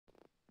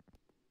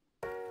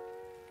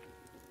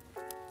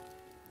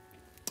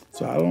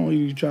So I don't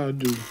really try to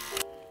do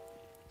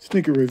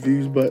sneaker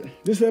reviews, but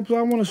this episode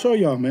I want to show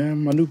y'all,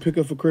 man, my new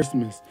pickup for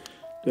Christmas.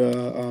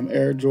 The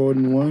Air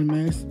Jordan 1,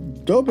 man. It's a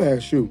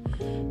dope-ass shoe.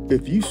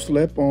 If you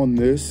slept on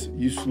this,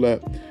 you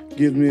slept.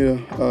 Gives me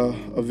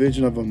a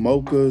vision of a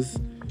mochas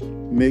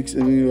mix,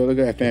 and you know, look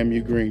at that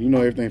FAMU green. You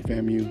know everything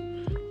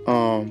FAMU.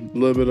 A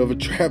little bit of a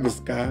Travis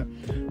Scott.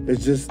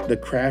 It's just, the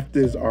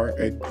crafters are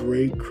a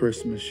great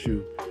Christmas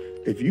shoe.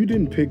 If you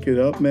didn't pick it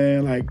up,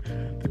 man, like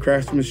the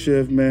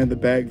craftsmanship, man, the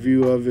back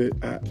view of it.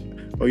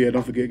 Oh yeah,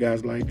 don't forget,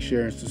 guys, like,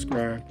 share, and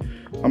subscribe.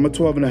 I'm a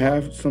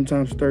 12.5,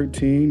 sometimes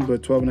 13,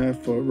 but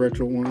 12.5 for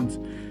retro ones.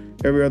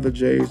 Every other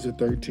J is a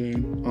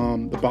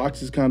 13. The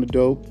box is kind of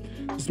dope.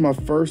 This is my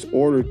first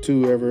order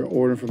too, ever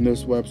ordering from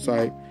this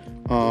website.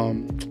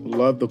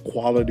 Love the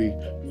quality.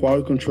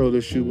 Quality control of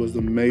this shoe was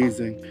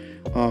amazing.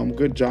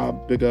 Good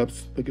job, big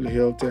ups. Look at the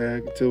heel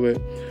tag to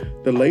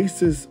it. The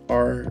laces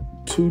are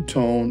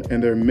two-tone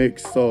and they're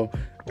mixed, so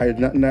I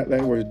not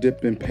like where it's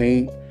dipped in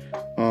paint.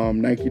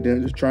 Nike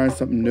didn't, just trying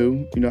something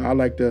new. You know, I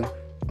like to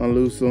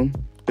unloose them.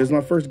 It's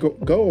my first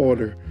go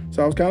order,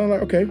 so I was kind of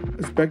like, okay,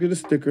 expected the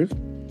stickers,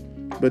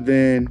 but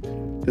then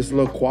this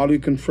little quality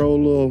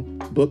control little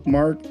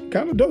bookmark,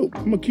 kind of dope.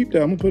 I'm gonna keep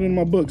that. I'm gonna put it in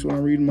my books when I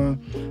read my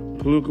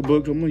political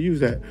books. I'm gonna use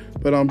that.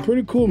 But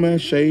pretty cool, man.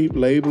 Shape,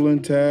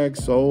 labeling, tag,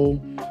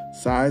 sole,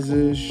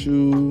 sizes,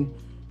 shoe,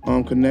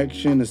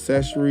 connection,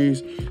 accessories.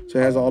 So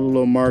it has all the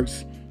little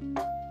marks,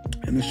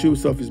 and the shoe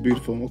itself is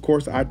beautiful. Of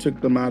course, I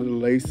took them out of the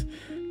lace.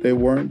 They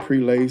weren't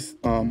pre-laced.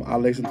 I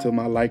lace them to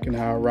my liking,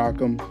 how I rock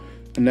them.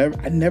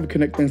 I never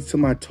connect things to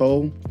my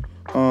toe,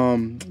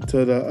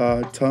 to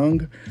the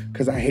tongue,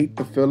 because I hate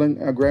the feeling.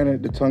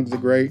 Granted, the tongues are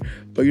great,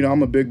 but you know,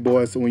 I'm a big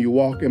boy, so when you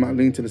walk, it might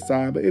lean to the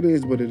side, but it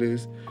is what it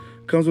is.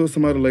 Comes with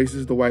some other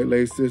laces, the white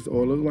laces,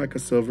 or look like a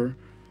silver,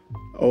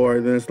 or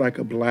then it's like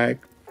a black.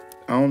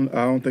 I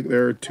don't think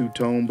they're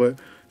two-tone, but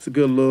it's a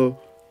good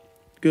little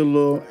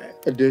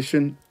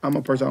addition. I'm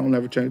a person, I don't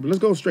ever change, but let's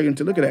go straight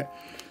into, look at that.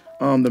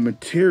 The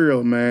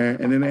material, man,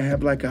 and then they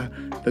have like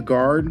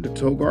the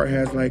toe guard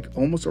has like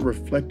almost a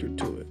reflector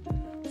to it,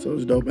 so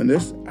it's dope. And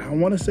this, I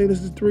want to say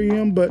this is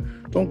 3M, but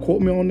don't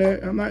quote me on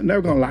that. I'm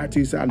never gonna lie to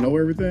you, say I know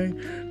everything,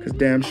 because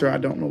damn sure I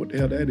don't know what the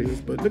hell that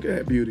is. But look at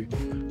that beauty,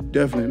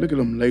 definitely. Look at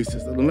them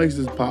laces. The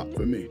laces pop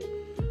for me.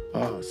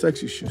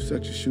 Sexy shoe.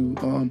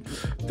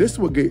 This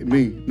will get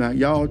me. Now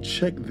y'all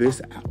check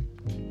this out.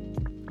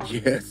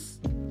 Yes,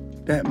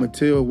 that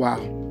material, wow,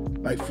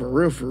 like for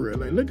real.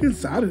 Like look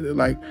inside of it,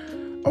 like.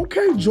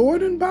 Okay,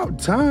 Jordan, about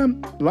time.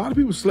 A lot of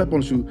people slept on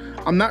the shoe.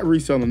 I'm not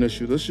reselling this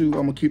shoe. This shoe I'm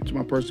going to keep to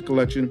my personal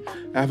collection.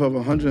 I have over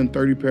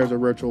 130 pairs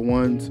of retro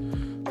ones.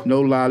 No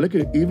lie. Look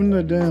at it. Even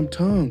the damn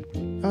tongue.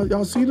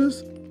 Y'all see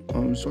this?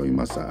 I'm going to show you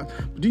my side.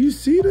 But do you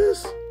see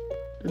this?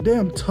 The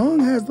damn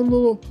tongue has the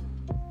little...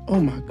 Oh,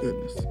 my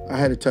goodness. I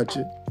had to touch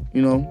it.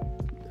 You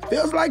know? It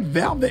feels like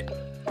velvet.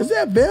 Is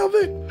that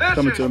velvet?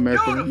 Coming to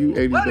America. You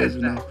 80s babies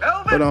now.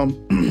 But,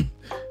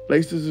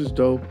 laces is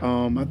dope.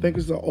 I think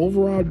it's an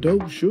overall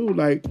dope shoe.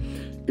 Like,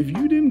 if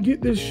you didn't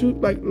get this shoe,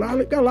 like,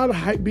 got a lot of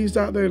hype beasts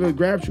out there to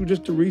grab shoe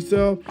just to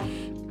resell.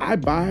 I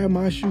buy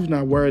my shoes and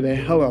I wear the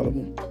hell out of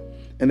them.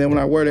 And then when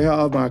I wear the hell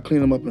out of them, I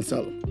clean them up and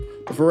sell them.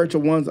 But for retro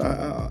ones,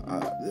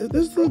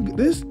 this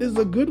is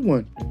a good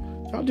one.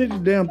 Y'all did the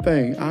damn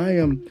thing.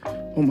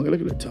 Oh my God,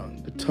 look at the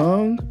tongue. The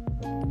tongue.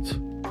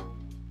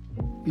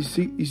 You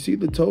see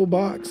the toe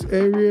box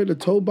area of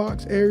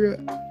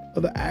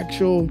the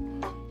actual.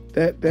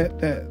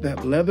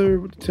 That leather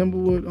with the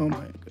Timberwood, oh my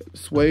God.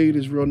 Suede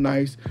is real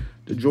nice.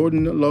 The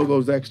Jordan logo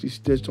is actually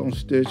stitched on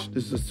stitch.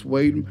 This is a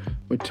suede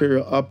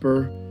material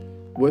upper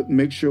with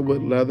mixture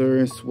with leather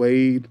and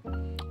suede.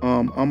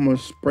 I'm gonna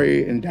spray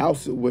it and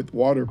douse it with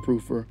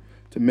waterproofer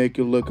to make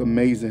it look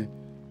amazing.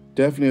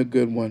 Definitely a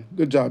good one.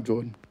 Good job,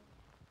 Jordan.